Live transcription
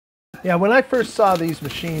Yeah, when I first saw these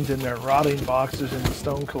machines in their rotting boxes in the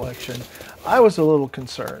stone collection, I was a little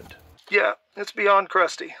concerned. Yeah, it's beyond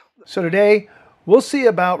crusty. So today, we'll see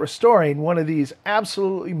about restoring one of these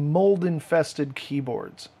absolutely mold-infested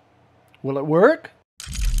keyboards. Will it work?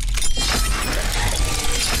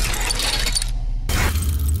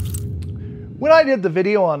 When I did the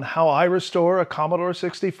video on how I restore a Commodore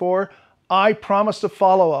 64, I promised a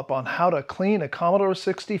follow-up on how to clean a Commodore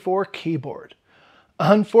 64 keyboard.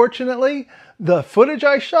 Unfortunately, the footage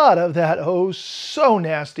I shot of that oh so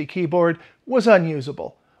nasty keyboard was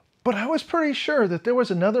unusable. But I was pretty sure that there was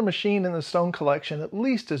another machine in the stone collection at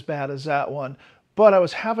least as bad as that one, but I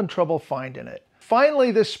was having trouble finding it.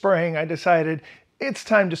 Finally this spring I decided it's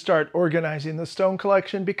time to start organizing the stone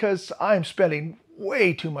collection because I'm spending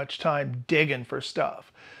way too much time digging for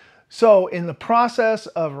stuff. So in the process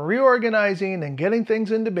of reorganizing and getting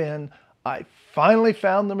things into bin, I finally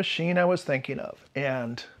found the machine I was thinking of,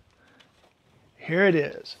 and here it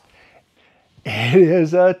is. It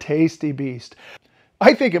is a tasty beast.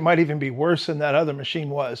 I think it might even be worse than that other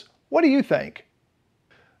machine was. What do you think?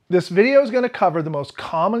 This video is going to cover the most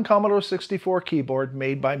common Commodore 64 keyboard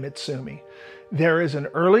made by Mitsumi. There is an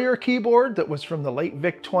earlier keyboard that was from the late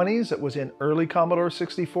VIC-20s that was in early Commodore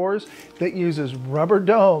 64s that uses rubber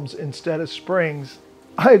domes instead of springs.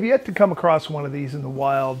 I have yet to come across one of these in the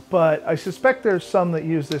wild, but I suspect there's some that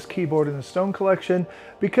use this keyboard in the stone collection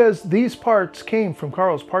because these parts came from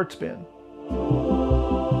Carl's parts bin.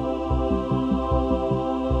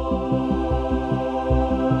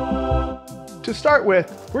 To start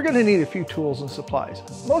with, we're going to need a few tools and supplies,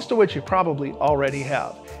 most of which you probably already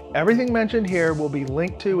have. Everything mentioned here will be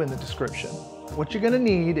linked to in the description. What you're going to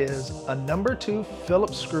need is a number 2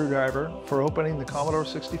 Phillips screwdriver for opening the Commodore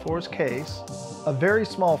 64's case, a very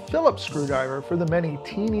small Phillips screwdriver for the many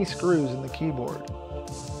teeny screws in the keyboard.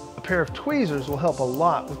 A pair of tweezers will help a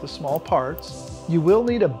lot with the small parts. You will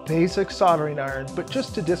need a basic soldering iron, but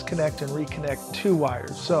just to disconnect and reconnect 2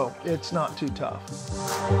 wires, so it's not too tough.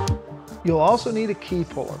 You'll also need a key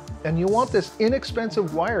puller, and you'll want this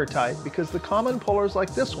inexpensive wire type because the common pullers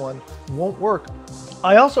like this one won't work.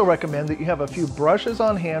 I also recommend that you have a few brushes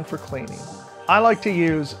on hand for cleaning. I like to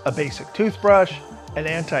use a basic toothbrush, an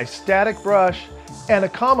anti-static brush, and a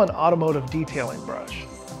common automotive detailing brush.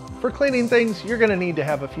 For cleaning things, you're going to need to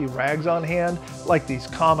have a few rags on hand, like these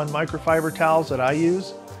common microfiber towels that I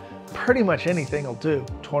use. Pretty much anything will do.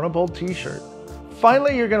 Torn up old t-shirt.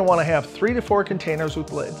 Finally, you're going to want to have 3 to 4 containers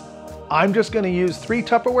with lids. I'm just going to use 3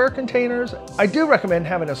 Tupperware containers. I do recommend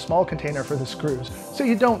having a small container for the screws so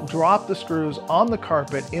you don't drop the screws on the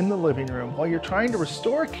carpet in the living room while you're trying to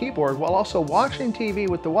restore a keyboard while also watching TV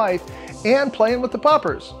with the wife and playing with the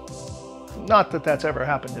puppers. Not that that's ever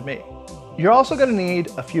happened to me. You're also going to need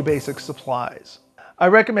a few basic supplies. I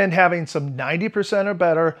recommend having some 90% or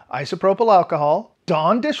better isopropyl alcohol,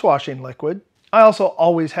 Dawn dishwashing liquid. I also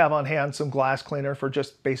always have on hand some glass cleaner for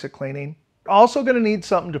just basic cleaning. Also going to need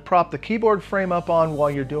something to prop the keyboard frame up on while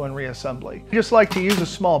you're doing reassembly. I just like to use a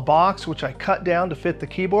small box which I cut down to fit the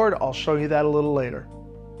keyboard. I'll show you that a little later.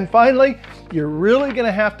 And finally, you're really going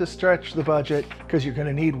to have to stretch the budget because you're going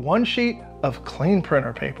to need 1 sheet of clean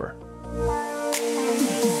printer paper.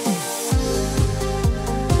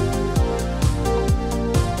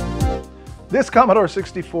 This Commodore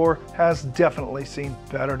 64 has definitely seen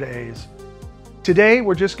better days. Today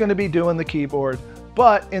we're just going to be doing the keyboard.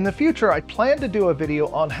 But in the future, I plan to do a video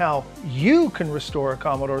on how you can restore a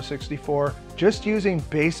Commodore 64 just using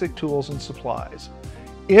basic tools and supplies.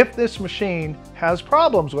 If this machine has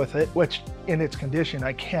problems with it, which in its condition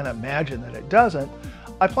I can't imagine that it doesn't,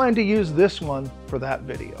 I plan to use this one for that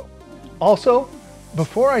video. Also,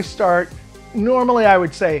 before I start, normally I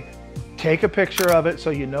would say take a picture of it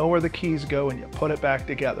so you know where the keys go and you put it back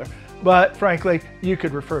together. But frankly, you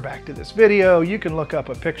could refer back to this video. You can look up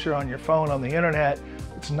a picture on your phone on the internet.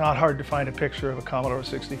 It's not hard to find a picture of a Commodore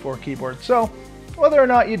 64 keyboard. So whether or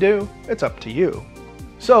not you do, it's up to you.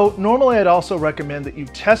 So normally I'd also recommend that you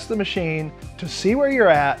test the machine to see where you're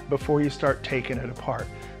at before you start taking it apart.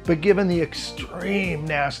 But given the extreme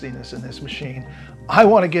nastiness in this machine, I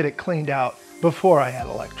want to get it cleaned out before I add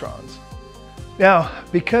electrons. Now,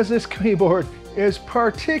 because this keyboard is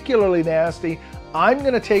particularly nasty, I'm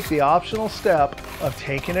going to take the optional step of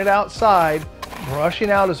taking it outside,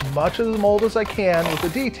 brushing out as much of the mold as I can with a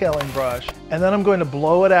detailing brush, and then I'm going to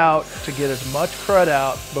blow it out to get as much crud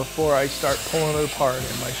out before I start pulling it apart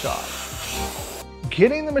in my shop.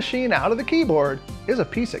 Getting the machine out of the keyboard is a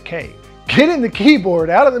piece of cake. Getting the keyboard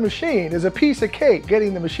out of the machine is a piece of cake.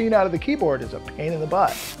 Getting the machine out of the keyboard is a pain in the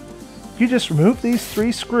butt. You just remove these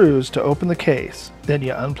 3 screws to open the case. Then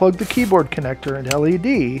you unplug the keyboard connector and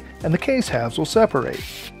LED, and the case halves will separate.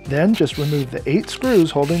 Then just remove the 8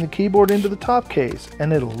 screws holding the keyboard into the top case,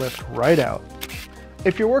 and it'll lift right out.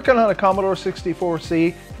 If you're working on a Commodore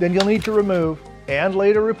 64C, then you'll need to remove, and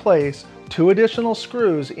later replace, 2 additional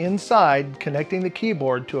screws inside connecting the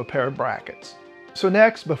keyboard to a pair of brackets. So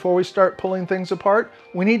next, before we start pulling things apart,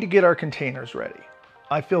 we need to get our containers ready.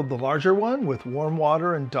 I filled the larger one with warm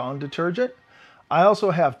water and Dawn detergent. I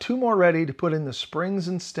also have 2 more ready to put in the springs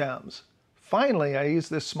and stems. Finally, I use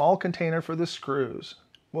this small container for the screws.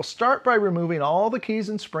 We'll start by removing all the keys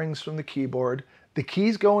and springs from the keyboard. The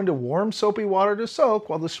keys go into warm soapy water to soak,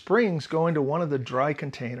 while the springs go into one of the dry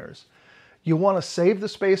containers. You want to save the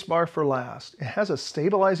space bar for last. It has a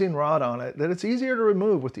stabilizing rod on it that it's easier to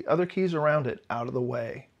remove with the other keys around it out of the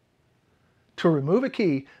way. To remove a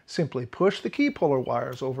key, simply push the key puller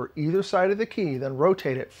wires over either side of the key, then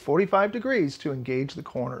rotate it 45 degrees to engage the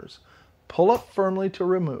corners. Pull up firmly to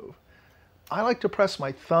remove. I like to press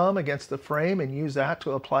my thumb against the frame and use that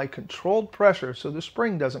to apply controlled pressure so the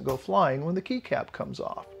spring doesn't go flying when the keycap comes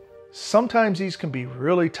off. Sometimes these can be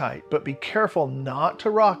really tight, but be careful not to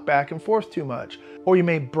rock back and forth too much, or you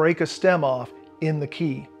may break a stem off in the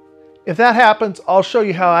key. If that happens, I'll show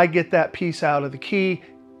you how I get that piece out of the key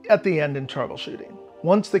at the end in troubleshooting.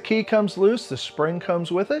 Once the key comes loose, the spring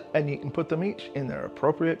comes with it, and you can put them each in their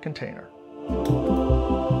appropriate container.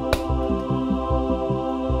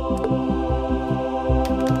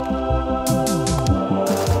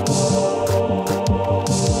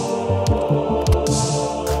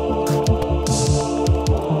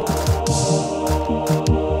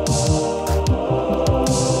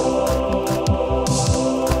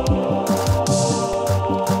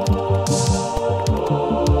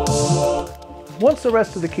 Once the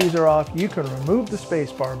rest of the keys are off, you can remove the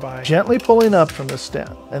spacebar by gently pulling up from the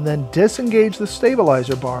stem, and then disengage the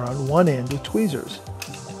stabilizer bar on one end with tweezers.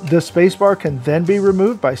 The spacebar can then be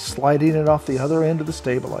removed by sliding it off the other end of the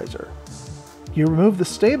stabilizer. You remove the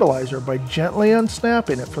stabilizer by gently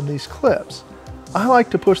unsnapping it from these clips. I like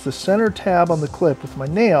to push the center tab on the clip with my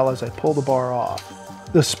nail as I pull the bar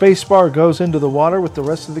off. The spacebar goes into the water with the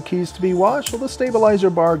rest of the keys to be washed, while the stabilizer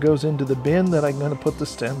bar goes into the bin that I'm going to put the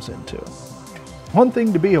stems into. One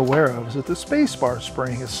thing to be aware of is that the spacebar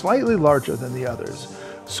spring is slightly larger than the others,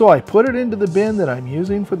 so I put it into the bin that I'm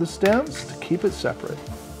using for the stems to keep it separate.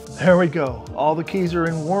 There we go, all the keys are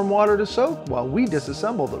in warm water to soak while we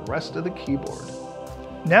disassemble the rest of the keyboard.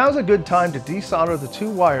 Now's a good time to desolder the 2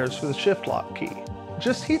 wires for the shift lock key.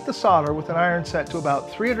 Just heat the solder with an iron set to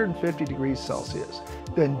about 350 degrees Celsius.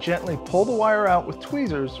 Then gently pull the wire out with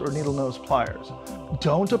tweezers or needle nose pliers.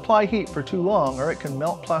 Don't apply heat for too long or it can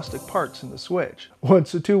melt plastic parts in the switch.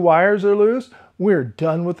 Once the 2 wires are loose, we're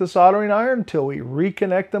done with the soldering iron until we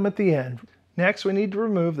reconnect them at the end. Next, we need to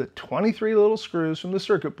remove the 23 little screws from the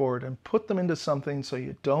circuit board and put them into something so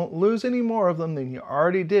you don't lose any more of them than you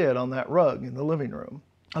already did on that rug in the living room.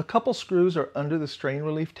 A couple screws are under the strain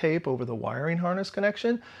relief tape over the wiring harness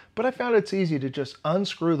connection, but I found it's easy to just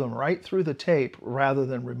unscrew them right through the tape rather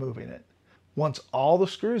than removing it. Once all the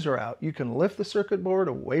screws are out, you can lift the circuit board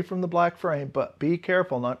away from the black frame, but be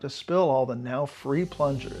careful not to spill all the now free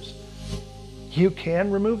plungers. You can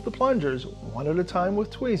remove the plungers one at a time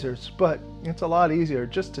with tweezers, but it's a lot easier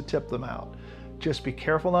just to tip them out. Just be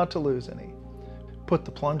careful not to lose any. Put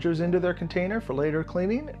the plungers into their container for later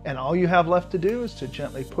cleaning, and all you have left to do is to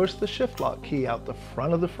gently push the shift lock key out the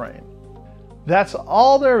front of the frame. That's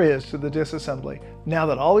all there is to the disassembly. Now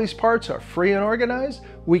that all these parts are free and organized,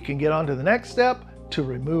 we can get on to the next step to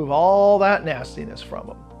remove all that nastiness from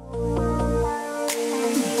them.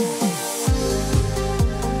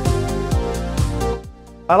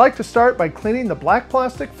 I like to start by cleaning the black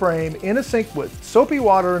plastic frame in a sink with soapy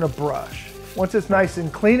water and a brush. Once it's nice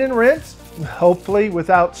and clean and rinsed, hopefully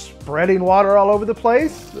without spreading water all over the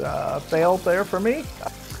place, failed there for me.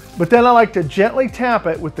 But then I like to gently tap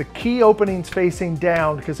it with the key openings facing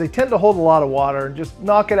down because they tend to hold a lot of water, and just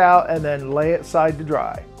knock it out and then lay it side to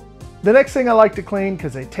dry. The next thing I like to clean,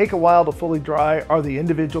 because they take a while to fully dry, are the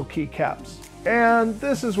individual keycaps. And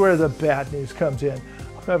this is where the bad news comes in.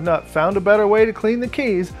 I have not found a better way to clean the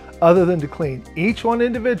keys other than to clean each one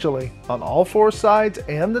individually on all 4 sides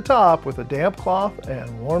and the top with a damp cloth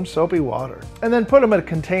and warm soapy water. And then put them in a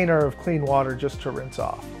container of clean water just to rinse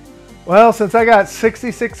off. Well, since I got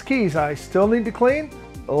 66 keys I still need to clean,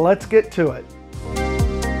 let's get to it.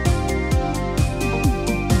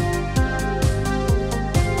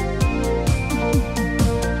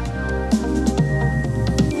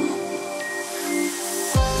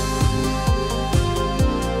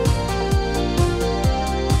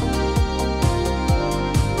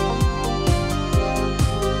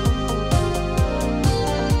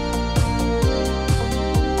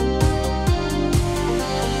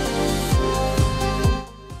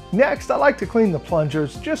 Next, I like to clean the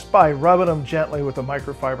plungers just by rubbing them gently with a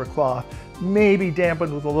microfiber cloth, maybe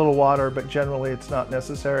dampened with a little water, but generally it's not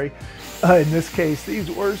necessary. In this case,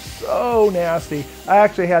 these were so nasty. I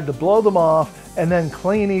actually had to blow them off and then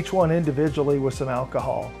clean each one individually with some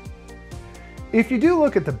alcohol. If you do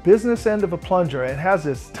look at the business end of a plunger, it has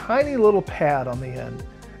this tiny little pad on the end.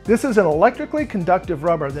 This is an electrically conductive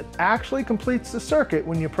rubber that actually completes the circuit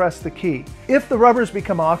when you press the key. If the rubbers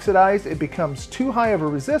become oxidized, it becomes too high of a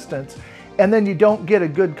resistance, and then you don't get a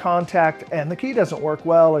good contact and the key doesn't work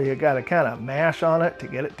well, or you gotta kind of mash on it to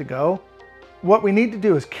get it to go. What we need to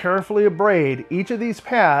do is carefully abrade each of these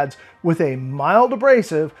pads with a mild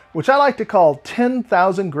abrasive, which I like to call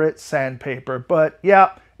 10,000 grit sandpaper, but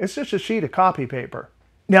yeah, it's just a sheet of copy paper.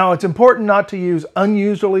 Now, it's important not to use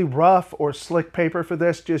unusually rough or slick paper for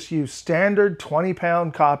this. Just use standard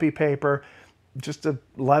 20-pound copy paper. Just a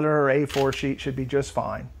letter or A4 sheet should be just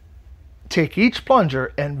fine. Take each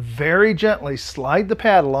plunger and very gently slide the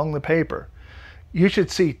pad along the paper. You should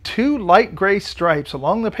see 2 light gray stripes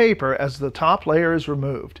along the paper as the top layer is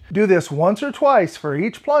removed. Do this once or twice for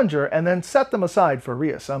each plunger and then set them aside for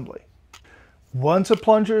reassembly. Once a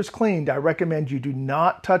plunger is cleaned, I recommend you do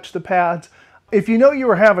not touch the pads. If you know you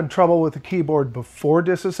were having trouble with the keyboard before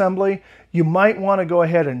disassembly, you might want to go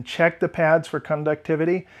ahead and check the pads for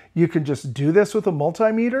conductivity. You can just do this with a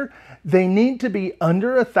multimeter. They need to be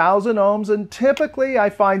under 1,000 ohms, and typically I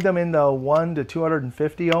find them in the 1 to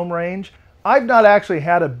 250 ohm range. I've not actually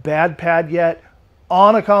had a bad pad yet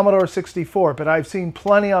on a Commodore 64, but I've seen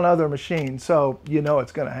plenty on other machines, so you know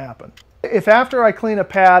it's going to happen. If after I clean a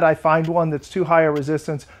pad I find one that's too high a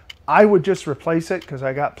resistance, I would just replace it because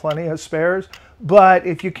I got plenty of spares. But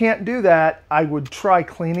if you can't do that, I would try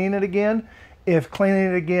cleaning it again. If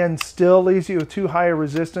cleaning it again still leaves you with too high a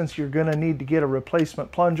resistance, you're going to need to get a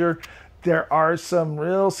replacement plunger. There are some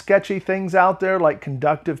real sketchy things out there like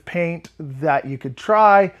conductive paint that you could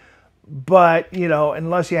try. But, you know,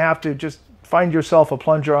 unless you have to, just find yourself a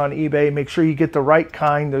plunger on eBay. Make sure you get the right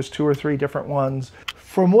kind. There's 2 or 3 different ones.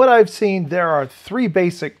 From what I've seen, there are 3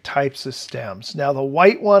 basic types of stems. Now the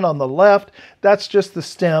white one on the left, that's just the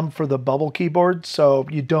stem for the bubble keyboard, so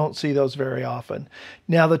you don't see those very often.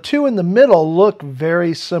 Now the 2 in the middle look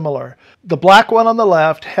very similar. The black one on the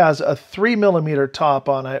left has a 3mm top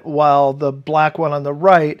on it, while the black one on the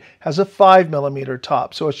right has a 5mm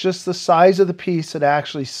top. So it's just the size of the piece that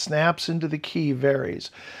actually snaps into the key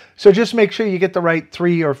varies. So just make sure you get the right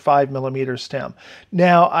 3 or 5mm stem.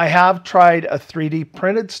 Now I have tried a 3D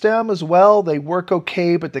printed stem as well. They work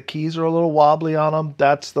okay, but the keys are a little wobbly on them.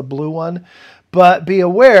 That's the blue one. But be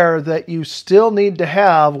aware that you still need to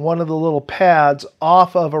have one of the little pads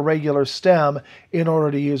off of a regular stem in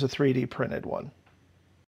order to use a 3D printed one.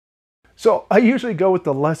 So I usually go with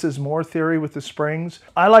the less is more theory with the springs.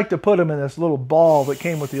 I like to put them in this little ball that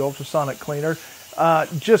came with the ultrasonic cleaner.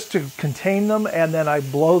 Just to contain them, and then I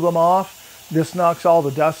blow them off. This knocks all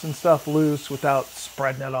the dust and stuff loose without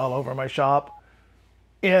spreading it all over my shop.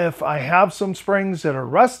 If I have some springs that are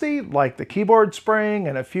rusty, like the keyboard spring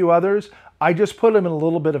and a few others, I just put them in a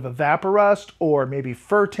little bit of Evapo-Rust or maybe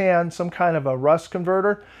Furtan, some kind of a rust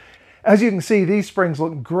converter. As you can see, these springs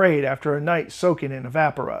look great after a night soaking in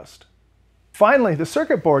Evapo-Rust. Finally, the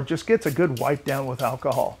circuit board just gets a good wipe down with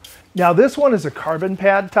alcohol. Now this one is a carbon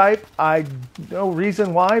pad type. No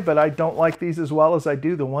reason why, but I don't like these as well as I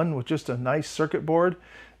do the one with just a nice circuit board.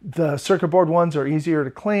 The circuit board ones are easier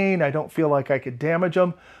to clean. I don't feel like I could damage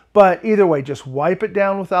them, but either way, just wipe it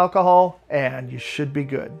down with alcohol and you should be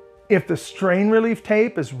good. If the strain relief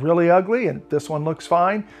tape is really ugly, and this one looks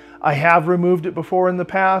fine, I have removed it before in the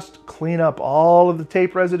past, clean up all of the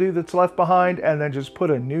tape residue that's left behind, and then just put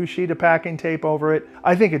a new sheet of packing tape over it.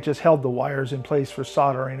 I think it just held the wires in place for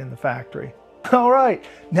soldering in the factory. All right,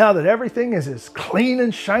 now that everything is as clean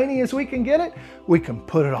and shiny as we can get it, we can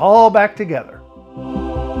put it all back together.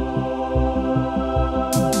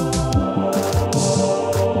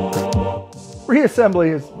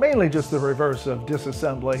 Reassembly is mainly just the reverse of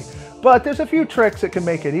disassembly, but there's a few tricks that can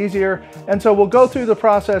make it easier, and so we'll go through the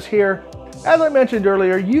process here. As I mentioned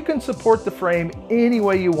earlier, you can support the frame any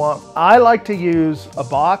way you want. I like to use a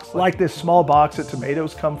box, like this small box that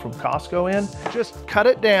tomatoes come from Costco in. Just cut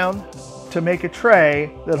it down to make a tray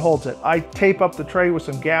that holds it. I tape up the tray with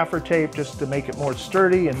some gaffer tape just to make it more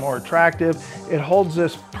sturdy and more attractive. It holds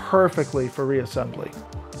this perfectly for reassembly.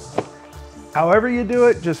 However you do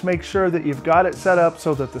it, just make sure that you've got it set up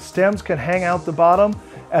so that the stems can hang out the bottom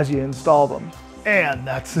as you install them. And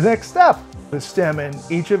that's the next step. The stem in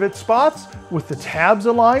each of its spots with the tabs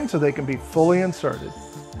aligned so they can be fully inserted.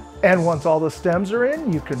 And once all the stems are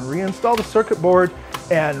in, you can reinstall the circuit board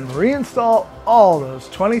and reinstall all those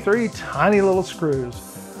 23 tiny little screws.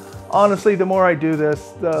 Honestly, the more I do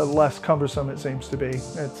this, the less cumbersome it seems to be.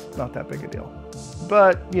 It's not that big a deal.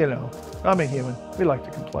 But, you know, I'm a human. We like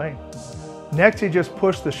to complain. Next, you just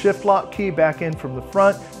push the shift lock key back in from the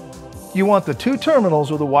front. You want the two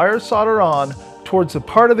terminals with the wires soldered on towards the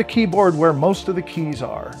part of the keyboard where most of the keys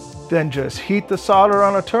are. Then just heat the solder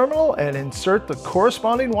on a terminal and insert the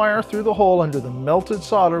corresponding wire through the hole under the melted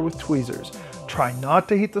solder with tweezers. Try not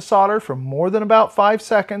to heat the solder for more than about 5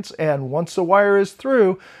 seconds, and once the wire is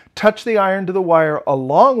through, touch the iron to the wire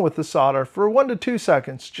along with the solder for 1 to 2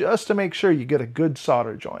 seconds just to make sure you get a good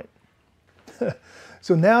solder joint.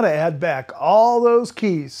 So now to add back all those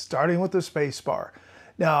keys, starting with the space bar.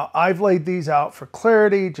 Now, I've laid these out for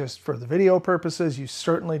clarity, just for the video purposes. You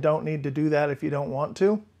certainly don't need to do that if you don't want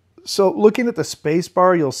to. So looking at the space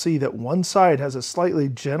bar, you'll see that one side has a slightly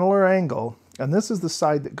gentler angle, and this is the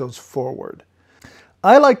side that goes forward.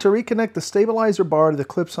 I like to reconnect the stabilizer bar to the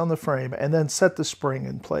clips on the frame and then set the spring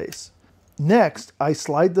in place. Next, I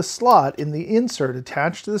slide the slot in the insert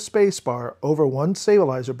attached to the space bar over one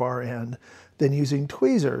stabilizer bar end. Then using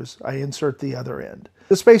tweezers, I insert the other end.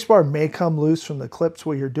 The spacebar may come loose from the clips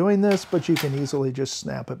while you're doing this, but you can easily just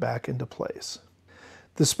snap it back into place.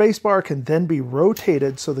 The spacebar can then be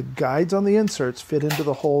rotated so the guides on the inserts fit into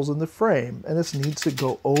the holes in the frame, and this needs to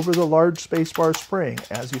go over the large spacebar spring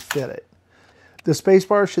as you fit it. The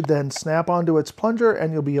spacebar should then snap onto its plunger,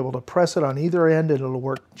 and you'll be able to press it on either end and it'll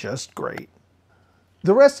work just great.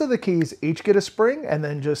 The rest of the keys each get a spring and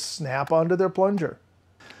then just snap onto their plunger.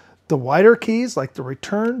 The wider keys, like the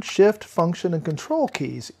return, shift, function, and control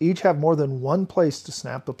keys, each have more than one place to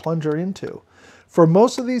snap the plunger into. For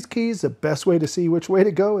most of these keys, the best way to see which way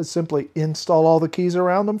to go is simply install all the keys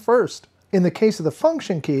around them first. In the case of the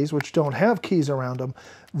function keys, which don't have keys around them,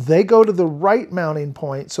 they go to the right mounting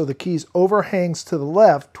point so the keys overhangs to the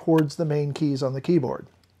left towards the main keys on the keyboard.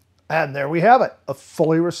 And there we have it, a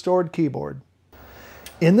fully restored keyboard.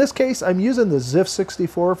 In this case, I'm using the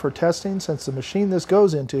ZIF64 for testing since the machine this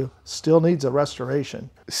goes into still needs a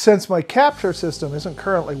restoration. Since my capture system isn't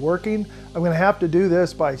currently working, I'm going to have to do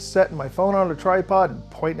this by setting my phone on a tripod and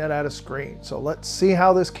pointing it at a screen. So let's see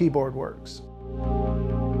how this keyboard works.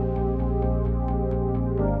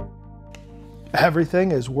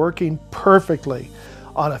 Everything is working perfectly.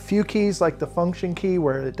 On a few keys like the function key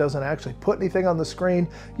where it doesn't actually put anything on the screen,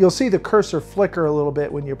 you'll see the cursor flicker a little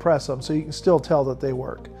bit when you press them, so you can still tell that they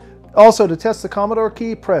work. Also, to test the Commodore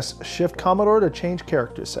key, press Shift Commodore to change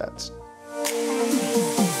character sets.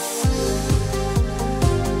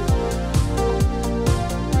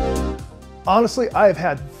 Honestly, I've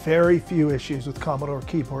had very few issues with Commodore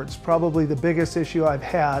keyboards. Probably the biggest issue I've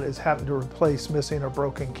had is having to replace missing or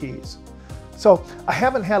broken keys. So I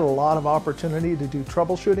haven't had a lot of opportunity to do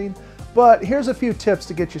troubleshooting, but here's a few tips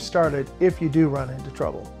to get you started if you do run into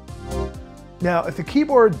trouble. Now, if the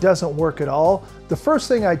keyboard doesn't work at all, the first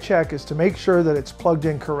thing I check is to make sure that it's plugged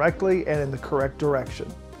in correctly and in the correct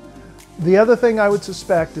direction. The other thing I would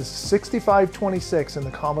suspect is 6526 in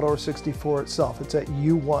the Commodore 64 itself. It's at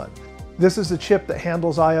U1. This is the chip that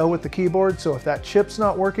handles I/O with the keyboard, so if that chip's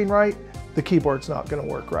not working right, the keyboard's not going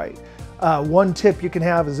to work right. One tip you can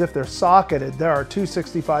have is if they're socketed, there are two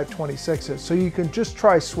 6526s, so you can just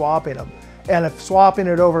try swapping them. And if swapping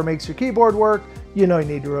it over makes your keyboard work, you know you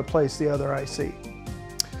need to replace the other IC.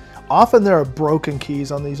 Often there are broken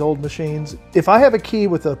keys on these old machines. If I have a key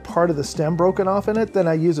with a part of the stem broken off in it, then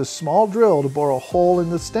I use a small drill to bore a hole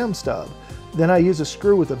in the stem stub. Then I use a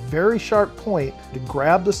screw with a very sharp point to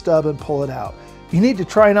grab the stub and pull it out. You need to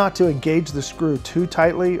try not to engage the screw too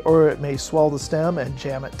tightly or it may swell the stem and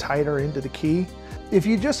jam it tighter into the key. If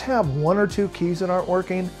you just have one or two keys that aren't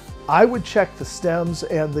working, I would check the stems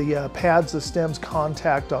and the pads the stems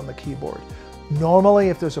contact on the keyboard. Normally,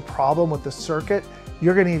 if there's a problem with the circuit,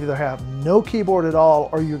 you're going to either have no keyboard at all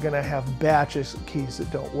or you're going to have batches of keys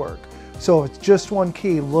that don't work. So if it's just one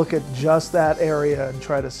key, look at just that area and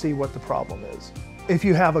try to see what the problem is. If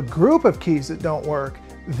you have a group of keys that don't work,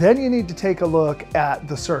 then you need to take a look at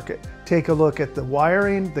the circuit. Take a look at the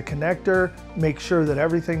wiring, the connector, make sure that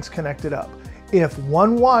everything's connected up. If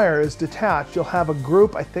one wire is detached, you'll have a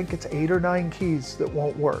group, I think it's 8 or 9 keys that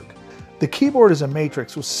won't work. The keyboard is a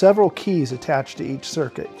matrix with several keys attached to each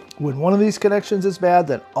circuit. When one of these connections is bad,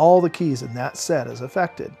 then all the keys in that set is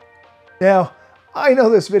affected. Now, I know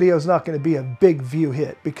this video is not going to be a big view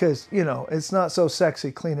hit because, you know, it's not so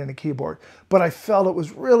sexy cleaning a keyboard, but I felt it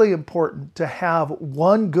was really important to have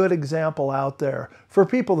one good example out there for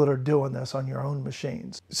people that are doing this on your own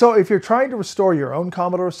machines. So if you're trying to restore your own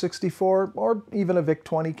Commodore 64 or even a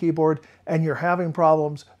VIC-20 keyboard and you're having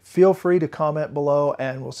problems, feel free to comment below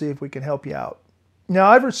and we'll see if we can help you out. Now,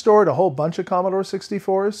 I've restored a whole bunch of Commodore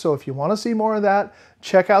 64s, so if you want to see more of that,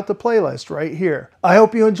 check out the playlist right here. I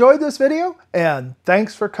hope you enjoyed this video, and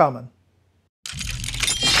thanks for coming.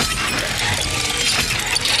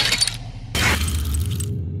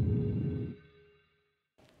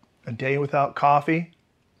 A day without coffee,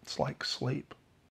 it's like sleep.